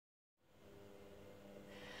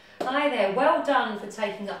Hi there, well done for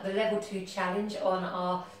taking up the level 2 challenge on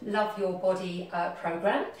our Love Your Body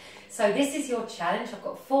programme. So this is your challenge. I've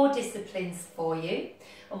got 4 disciplines for you,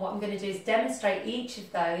 and what I'm going to do is demonstrate each of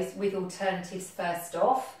those with alternatives first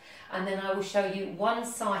off, and then I will show you one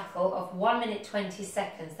cycle of 1 minute 20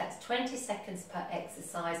 seconds. That's 20 seconds per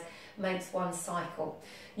exercise makes one cycle.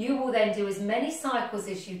 You will then do as many cycles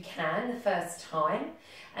as you can the first time,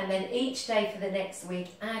 and then each day for the next week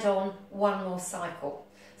add on one more cycle.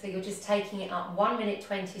 So you're just taking it up 1 minute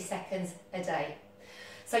 20 seconds a day.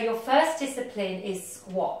 So your first discipline is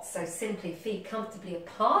squats. So simply feet comfortably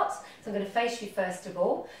apart. So I'm going to face you first of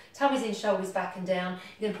all. Tummies in, shoulders back and down.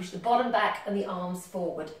 You're going to push the bottom back and the arms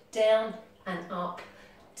forward. Down and up,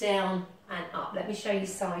 down and up. Let me show you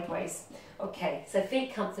sideways. Okay, so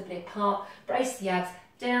feet comfortably apart. Brace the abs,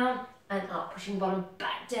 down and up. Pushing bottom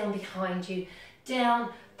back down behind you. Down,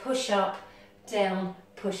 push up, down,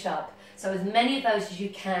 push up. So as many of those as you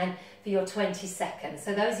can for your 20 seconds.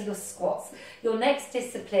 So those are your squats. Your next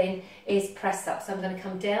discipline is press up. So I'm going to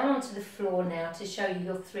come down onto the floor now to show you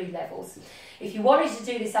your 3 levels. If you wanted to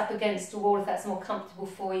do this up against a wall, if that's more comfortable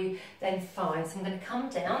for you, then fine. So I'm going to come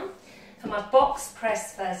down for my box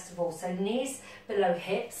press first of all. So knees below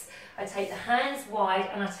hips. I take the hands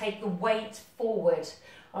wide and I take the weight forward.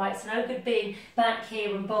 Alright, it's no good being back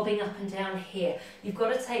here and bobbing up and down here. You've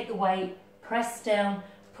got to take the weight, press down,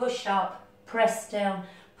 push up, press down,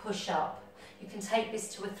 push up. You can take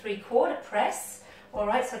this to a 3/4 press.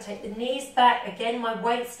 Alright, so I take the knees back. Again, my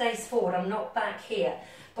weight stays forward. I'm not back here.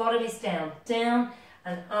 Bottom is down, down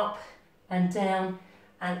and up and down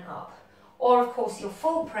and up. Or, of course, your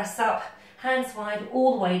full press up, hands wide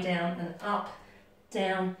all the way down and up,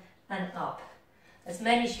 down and up. As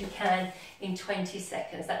many as you can in 20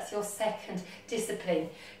 seconds. That's your second discipline.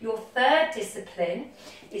 Your third discipline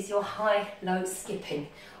is your high-low skipping.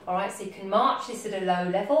 All right, so you can march this at a low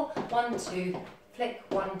level. 1, 2, flick,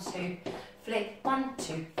 1, 2, flick, 1,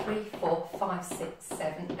 2, 3, 4, 5, 6,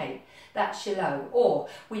 7, 8. That's your low. Or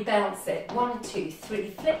we bounce it. 1, 2,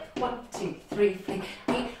 3, flick, 1, 2, 3, flick,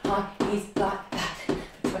 8 high knees like that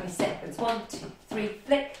for 20 seconds. 1, 2, 3,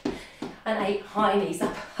 flick, and 8 high knees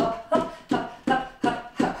up, up, up.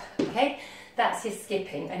 That's your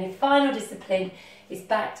skipping. And your final discipline is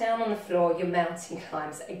back down on the floor, your mountain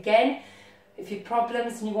climbs. Again, if you have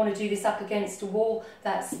problems and you want to do this up against a wall,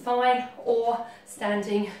 that's fine, or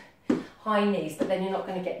standing high knees, but then you're not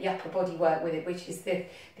going to get the upper body work with it, which is the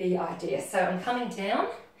idea. So I'm coming down,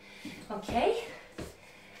 okay,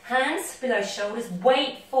 hands below shoulders,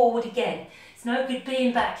 weight forward again. It's no good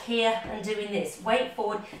being back here and doing this. Weight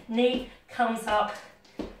forward, knee comes up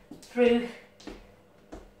through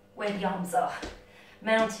where the arms are.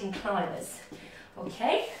 Mountain climbers.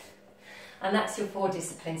 Okay? And that's your 4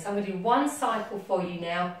 disciplines. So I'm going to do one cycle for you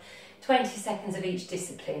now, 20 seconds of each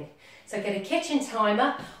discipline. So get a kitchen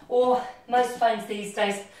timer, or most phones these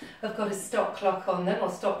days have got a stop clock on them,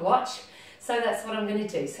 or stopwatch. So that's what I'm going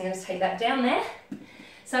to do. So I'm going to take that down there.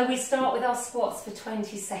 So we start with our squats for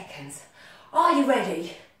 20 seconds. Are you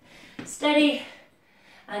ready? Steady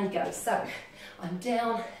and go. So I'm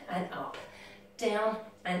down and up, down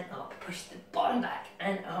and up. Push the bottom back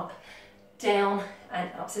and up, down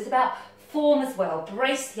and up. So it's about form as well.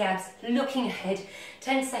 Brace the abs, looking ahead.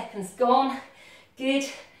 10 seconds gone. Good.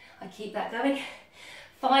 I keep that going.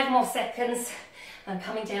 5 more seconds. I'm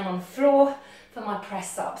coming down on the floor for my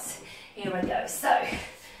press ups. Here I go. So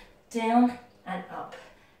down and up,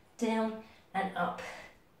 down and up,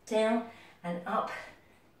 down and up,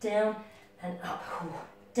 down and up. Ooh,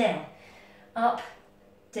 down, up,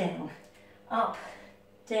 down, up,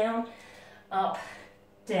 down, up,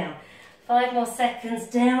 down. 5 more seconds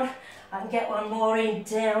down. I can get one more in,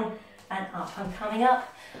 down and up. I'm coming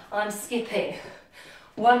up, I'm skipping.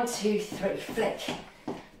 1, 2, 3, flick.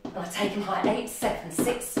 And I take them high. 8, 7,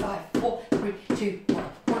 6, 5, 4, 3, 2, 1.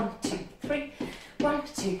 1, 2, 3. 1,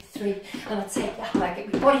 2, 3. And I take that high.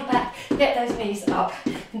 Get my body back. Get those knees up.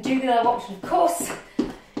 And do the other option, of course.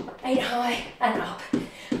 8 high and up.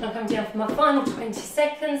 And I'm coming down for my final 20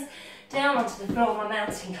 seconds. Down onto the floor of my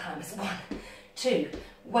mountain climbers. 1, 2.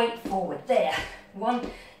 Weight forward. There.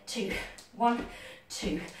 1, 2. 1,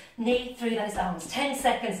 2. Knee through those arms. 10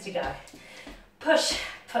 seconds to go. Push,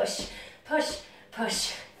 push, push,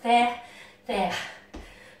 push. There, there.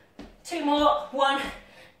 2 more. 1,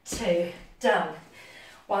 2. Done.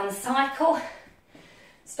 One cycle.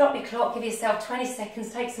 Stop your clock. Give yourself 20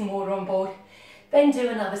 seconds. Take some water on board. Then do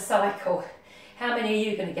another cycle. How many are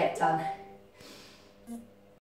you going to get done?